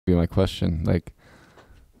be my question. Like,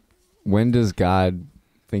 when does God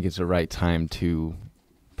think it's the right time to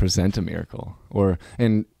present a miracle? Or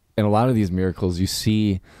and a lot of these miracles you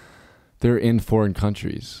see, they're in foreign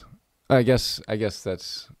countries. I guess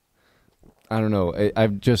that's, I don't know.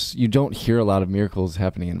 You don't hear a lot of miracles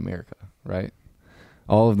happening in America, right?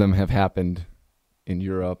 All of them have happened in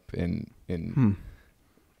Europe, in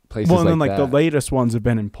places well, and then like like that. the latest ones have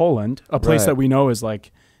been in Poland, a place that we know is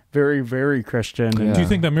like very, very Christian. Yeah. And Do you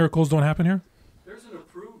think that miracles don't happen here? There's an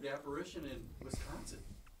approved apparition in Wisconsin.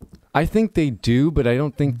 I think they do, but I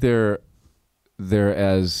don't think they're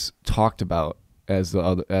as talked about as the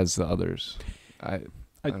others. I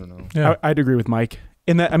don't know. Yeah. I'd agree with Mike.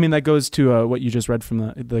 And that, I mean, that goes to what you just read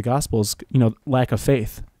from the Gospels, lack of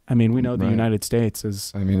faith. I mean, we know the Right. United States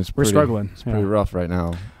is, I mean, we're struggling. It's pretty rough right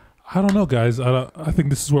now. I don't know, guys. I think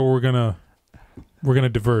this is where we're gonna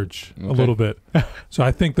diverge a little bit. So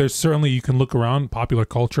I think there's certainly, you can look around popular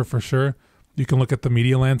culture for sure. You can look at the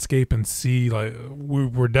media landscape and see like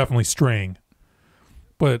we're definitely straying.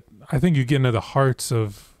 But I think you get into the hearts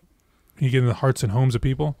and homes of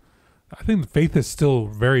people. I think the faith is still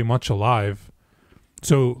very much alive.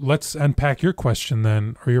 So let's unpack your question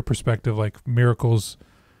then, or your perspective, like miracles.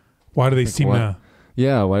 Why do they seem to?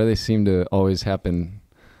 Yeah, why do they seem to always happen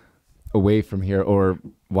away from here? Or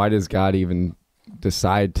why does God even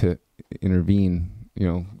decide to intervene,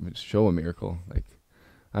 show a miracle? Like,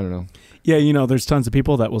 I don't know. Yeah, there's tons of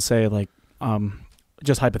people that will say like,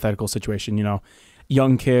 just hypothetical situation,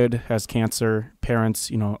 young kid has cancer, parents,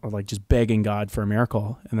 are like just begging God for a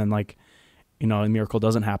miracle. And then like, a miracle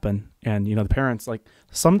doesn't happen. And, the parents, like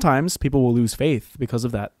sometimes people will lose faith because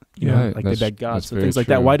of that, like they beg God. So things like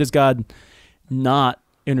that. Why does God not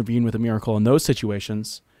intervene with a miracle in those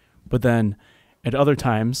situations, but then at other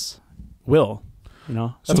times will,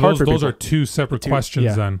 That's so hard for those people. are two separate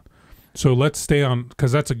questions then. So let's stay on,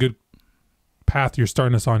 because that's a good path you're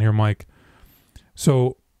starting us on here, Mike.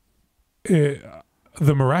 So the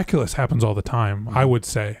miraculous happens all the time, I would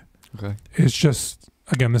say. Okay. It's just,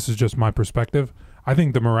 again, this is just my perspective. I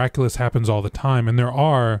think the miraculous happens all the time, and there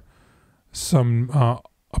are some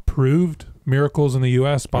approved miracles in the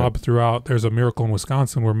U.S. Bob threw out, there's a miracle in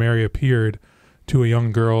Wisconsin where Mary appeared to a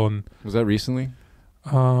young girl. And was that recently?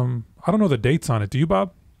 I don't know the dates on it. Do you,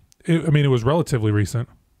 Bob? It was relatively recent.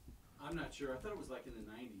 I'm not sure. I thought it was like in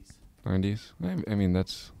the 90s. 90s? I mean,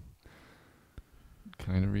 that's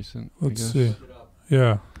kind of recent. Let's see.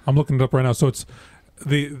 Yeah, I'm looking it up right now. So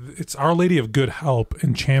it's Our Lady of Good Help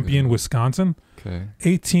in Champion, Wisconsin. Okay.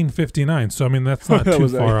 1859. So I mean, that's not too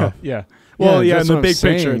far off. Yeah. Well, in that's the what I'm big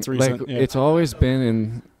picture, saying. it's recent. Like, it's always been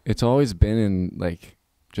in like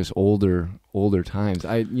just older times.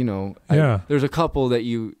 There's a couple that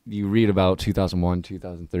you read about 2001,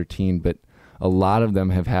 2013, but a lot of them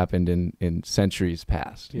have happened in centuries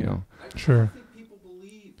past, Sure. I don't think people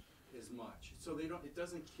believe as much, so it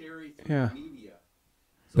doesn't carry through the media.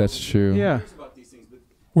 So That's true. Yeah. About these things, but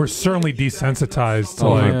We're certainly desensitized to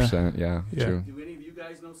Oh, like. 100%. Yeah. True. do any of you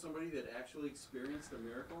guys know somebody that actually experienced a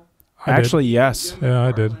miracle? Actually, yes. Yeah,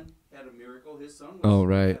 I did. Had a miracle. His son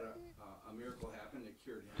Right. had a miracle happen that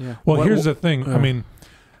cured him. Yeah. Well, here's the thing. I mean,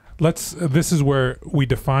 this is where we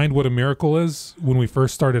defined what a miracle is when we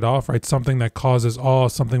first started off, right? Something that causes awe,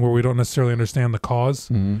 something where we don't necessarily understand the cause.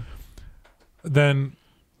 Mm-hmm. Then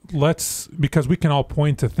because we can all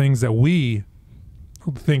point to things that we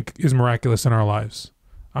think is miraculous in our lives.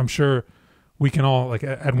 I'm sure we can all, like,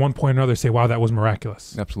 at one point or another say, wow, that was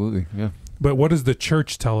miraculous. Absolutely. Yeah. But what does the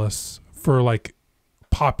church tell us for like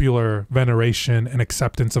popular veneration and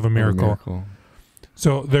acceptance of a miracle?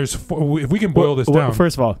 So there's if we can boil this down.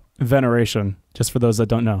 First of all, veneration, just for those that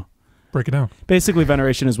don't know. Break it down. Basically,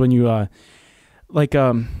 veneration is when you, what's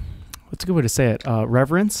a good way to say it?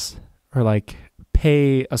 Reverence, or like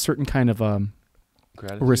pay a certain kind of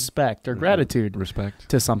respect or gratitude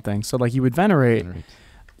to something. So like you would venerate,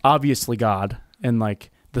 obviously God and like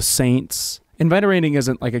the saints. And venerating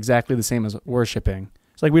isn't like exactly the same as worshiping.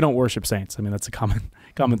 It's like we don't worship saints. I mean, that's a common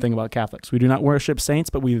thing about Catholics. We do not worship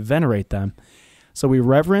saints, but we venerate them. So we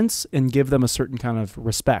reverence and give them a certain kind of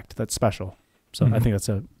respect that's special. So I think that's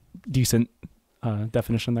a decent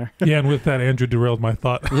definition there. Yeah, and with that, Andrew derailed my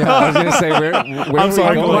thought. Yeah, I was going to say, where I'm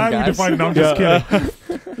sorry, we I'm going, glad guys? we defined it. No, I'm just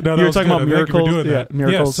kidding. No, you were talking about miracles.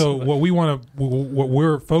 Miracles. Yeah, so what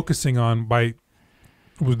we're focusing on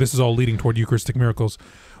this is all leading toward Eucharistic miracles.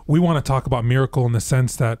 We want to talk about miracle in the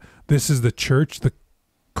sense that this is the church, the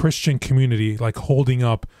Christian community, like holding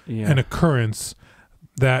up an occurrence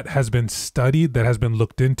that has been studied, that has been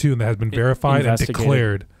looked into, and that has been verified and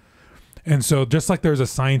declared. And so just like there's a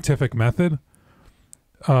scientific method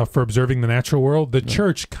for observing the natural world, the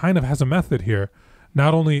church kind of has a method here.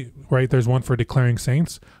 not only, right, there's one for declaring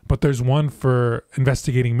saints, but there's one for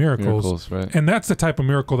investigating miracles. Right. And that's the type of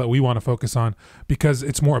miracle that we want to focus on because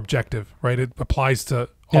it's more objective, right? It applies to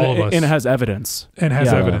all of us. And it has evidence.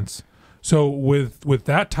 Evidence. So with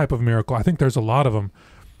that type of miracle, I think there's a lot of them.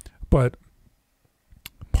 But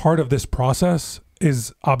part of this process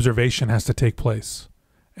is observation has to take place.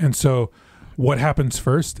 And so what happens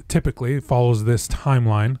first typically follows this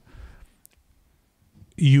timeline.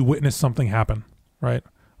 You witness something happen, right?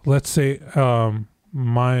 Let's say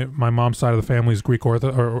my mom's side of the family is Greek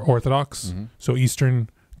Orthodox, so Eastern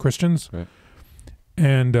Christians. Right.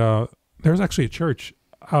 And there's actually a church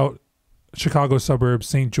out Chicago suburbs,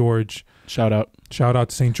 St. George. Shout out to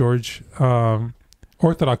St. George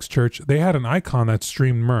Orthodox Church. They had an icon that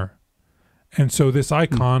streamed myrrh. And so this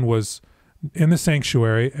icon was in the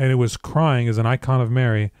sanctuary, and it was crying as an icon of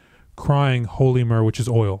Mary, crying holy myrrh, which is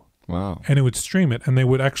oil. Wow. And it would stream it, and they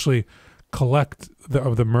would actually collect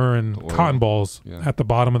the myrrh and cotton balls at the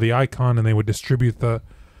bottom of the icon, and they would distribute the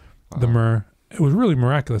myrrh. It was really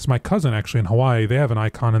miraculous. My cousin, actually, in Hawaii, they have an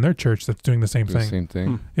icon in their church that's doing the same thing. Same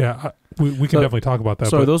thing. Yeah, we can definitely talk about that.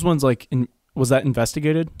 So are those ones like, was that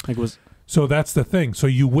investigated? So that's the thing. So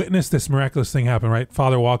you witness this miraculous thing happen, right?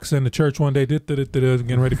 Father walks into church one day,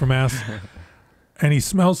 getting ready for mass, and he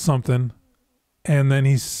smells something, and then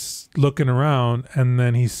he's looking around, and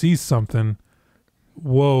then he sees something.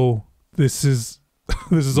 Whoa, this is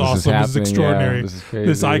awesome. This is extraordinary. Yeah, this is crazy.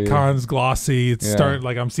 This icon's glossy. It's starting,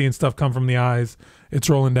 like, I'm seeing stuff come from the eyes. It's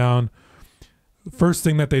rolling down. First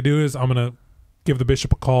thing that they do is, I'm going to give the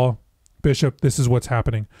bishop a call. Bishop, this is what's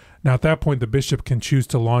happening. Now, at that point, the bishop can choose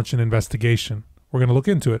to launch an investigation. We're going to look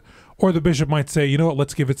into it. Or the bishop might say, you know what,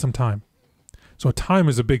 let's give it some time. So time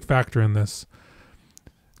is a big factor in this.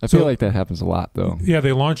 I feel like that happens a lot, though. Yeah,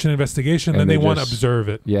 they launch an investigation, then they want to observe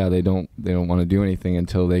it. Yeah, they don't want to do anything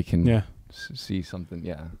until they can see something.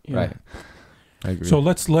 Yeah, right. I agree. So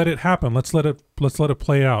let's let it happen. Let's let it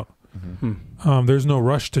play out. Mm-hmm. There's no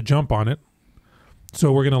rush to jump on it.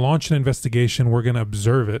 So we're going to launch an investigation. We're going to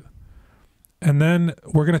observe it. And then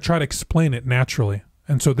we're going to try to explain it naturally.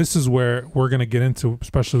 And so this is where we're going to get into,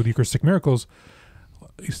 especially with Eucharistic miracles,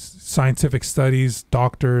 scientific studies,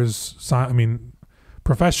 doctors,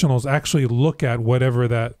 professionals actually look at whatever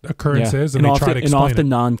that occurrence is, and they try to explain it. And often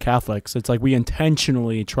non-Catholics, it's like we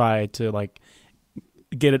intentionally try to like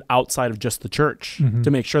get it outside of just the church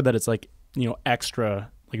to make sure that it's like,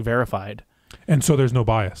 extra like verified. And so there's no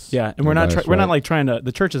bias. Yeah, and we're not like trying to.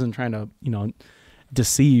 The church isn't trying to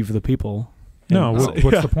deceive the people. No,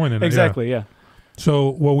 what's the point in it? Exactly. Yeah. So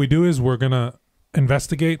what we do is we're gonna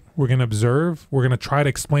investigate. We're gonna observe. We're gonna try to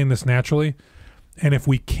explain this naturally, and if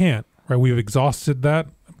we can't, right, we've exhausted that,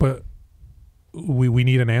 but we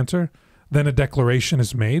need an answer. Then a declaration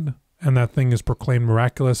is made, and that thing is proclaimed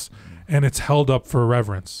miraculous, and it's held up for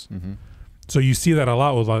reverence. Mm-hmm. So you see that a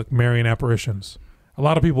lot with like Marian apparitions. A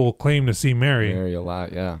lot of people will claim to see Mary a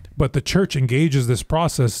lot, yeah. But the church engages this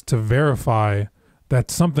process to verify that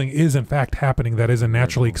something is in fact happening that isn't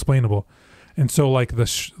naturally explainable. And so like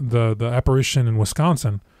the apparition in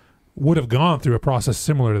Wisconsin would have gone through a process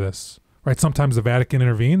similar to this, right? Sometimes the Vatican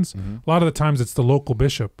intervenes. Mm-hmm. A lot of the times it's the local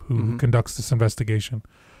bishop who conducts this investigation.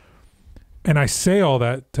 And I say all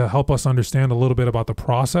that to help us understand a little bit about the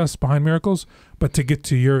process behind miracles, but to get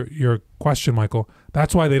to your question, Michael,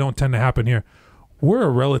 that's why they don't tend to happen here. We're a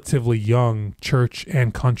relatively young church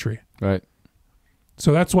and country. Right.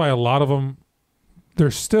 So that's why a lot of them,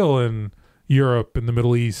 they're still in Europe and the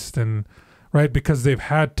Middle East, and right, because they've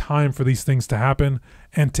had time for these things to happen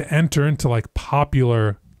and to enter into like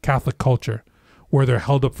popular Catholic culture where they're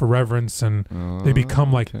held up for reverence and they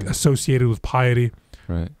become like associated with piety.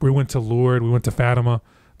 Right. We went to Lourdes, we went to Fatima.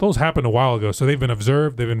 Those happened a while ago. So they've been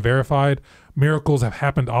observed, they've been verified. Miracles have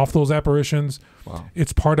happened off those apparitions. Wow.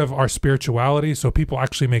 It's part of our spirituality. So people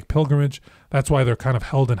actually make pilgrimage. That's why they're kind of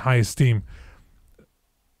held in high esteem.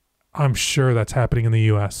 I'm sure that's happening in the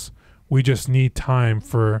U.S. We just need time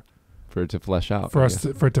for it to flesh out. For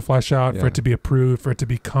it to flesh out, for it to be approved, for it to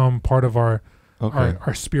become part of our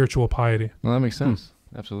spiritual piety. Well, that makes sense.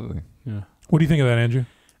 Absolutely. Yeah. What do you think of that, Andrew?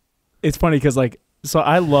 It's funny because so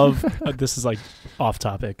I love this is like off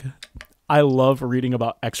topic. I love reading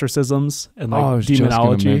about exorcisms and like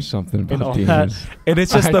demonology something about and all demons. that. And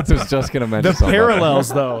it's just the parallels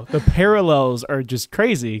though. The parallels are just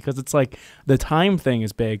crazy because it's like the time thing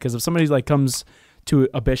is big. Because if somebody like comes to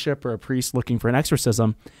a bishop or a priest looking for an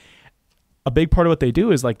exorcism, a big part of what they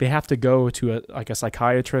do is like they have to go to a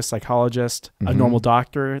psychiatrist, psychologist, a normal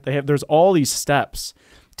doctor. There's all these steps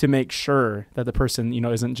to make sure that the person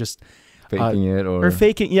isn't just faking it or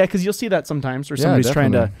faking. Yeah, because you'll see that sometimes where somebody's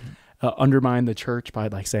trying to undermine the church by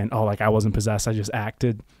like saying, oh, like I wasn't possessed, I just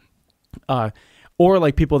acted. Or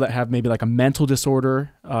like people that have maybe like a mental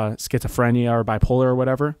disorder, schizophrenia or bipolar or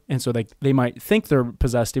whatever. And so they might think they're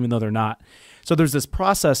possessed even though they're not. So there's this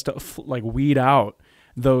process to like weed out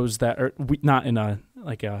those that are not in a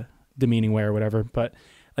like a demeaning way or whatever, but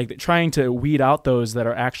like trying to weed out those that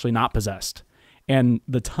are actually not possessed. And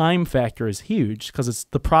the time factor is huge because it's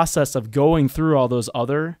the process of going through all those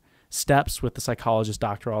other steps with the psychologist,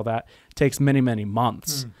 doctor, all that takes many, many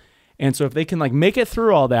months. And so if they can like make it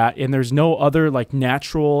through all that and there's no other like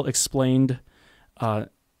natural explained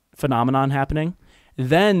phenomenon happening,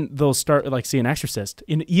 then they'll start like see an exorcist.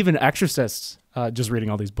 And even exorcists, just reading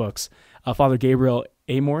all these books, Father Gabriel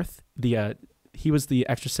Amorth, he was the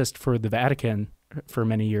exorcist for the Vatican for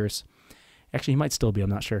many years. Actually, he might still be, I'm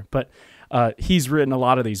not sure. But he's written a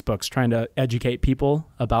lot of these books trying to educate people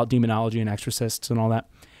about demonology and exorcists and all that.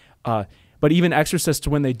 But even exorcists,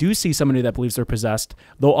 when they do see somebody that believes they're possessed,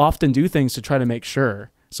 they'll often do things to try to make sure.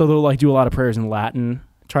 So they'll like do a lot of prayers in Latin,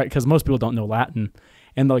 because most people don't know Latin.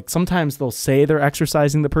 And like sometimes they'll say they're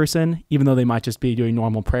exorcising the person, even though they might just be doing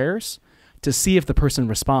normal prayers, to see if the person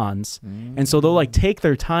responds. And so they'll like take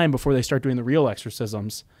their time before they start doing the real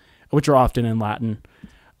exorcisms, which are often in Latin,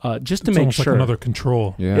 just to make sure. Like another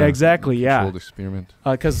control. Yeah, exactly. Controlled experiment.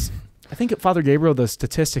 Because I think at Father Gabriel, the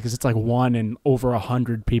statistic is it's like 1 in over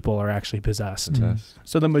 100 people are actually possessed.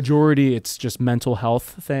 So the majority, it's just mental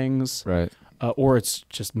health things, right? Or it's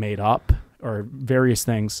just made up, or various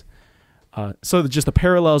things. So just the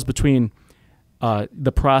parallels between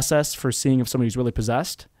the process for seeing if somebody's really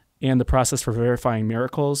possessed and the process for verifying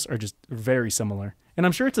miracles are just very similar. And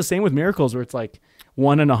I'm sure it's the same with miracles, where it's like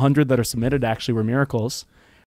 1 in 100 that are submitted actually were miracles.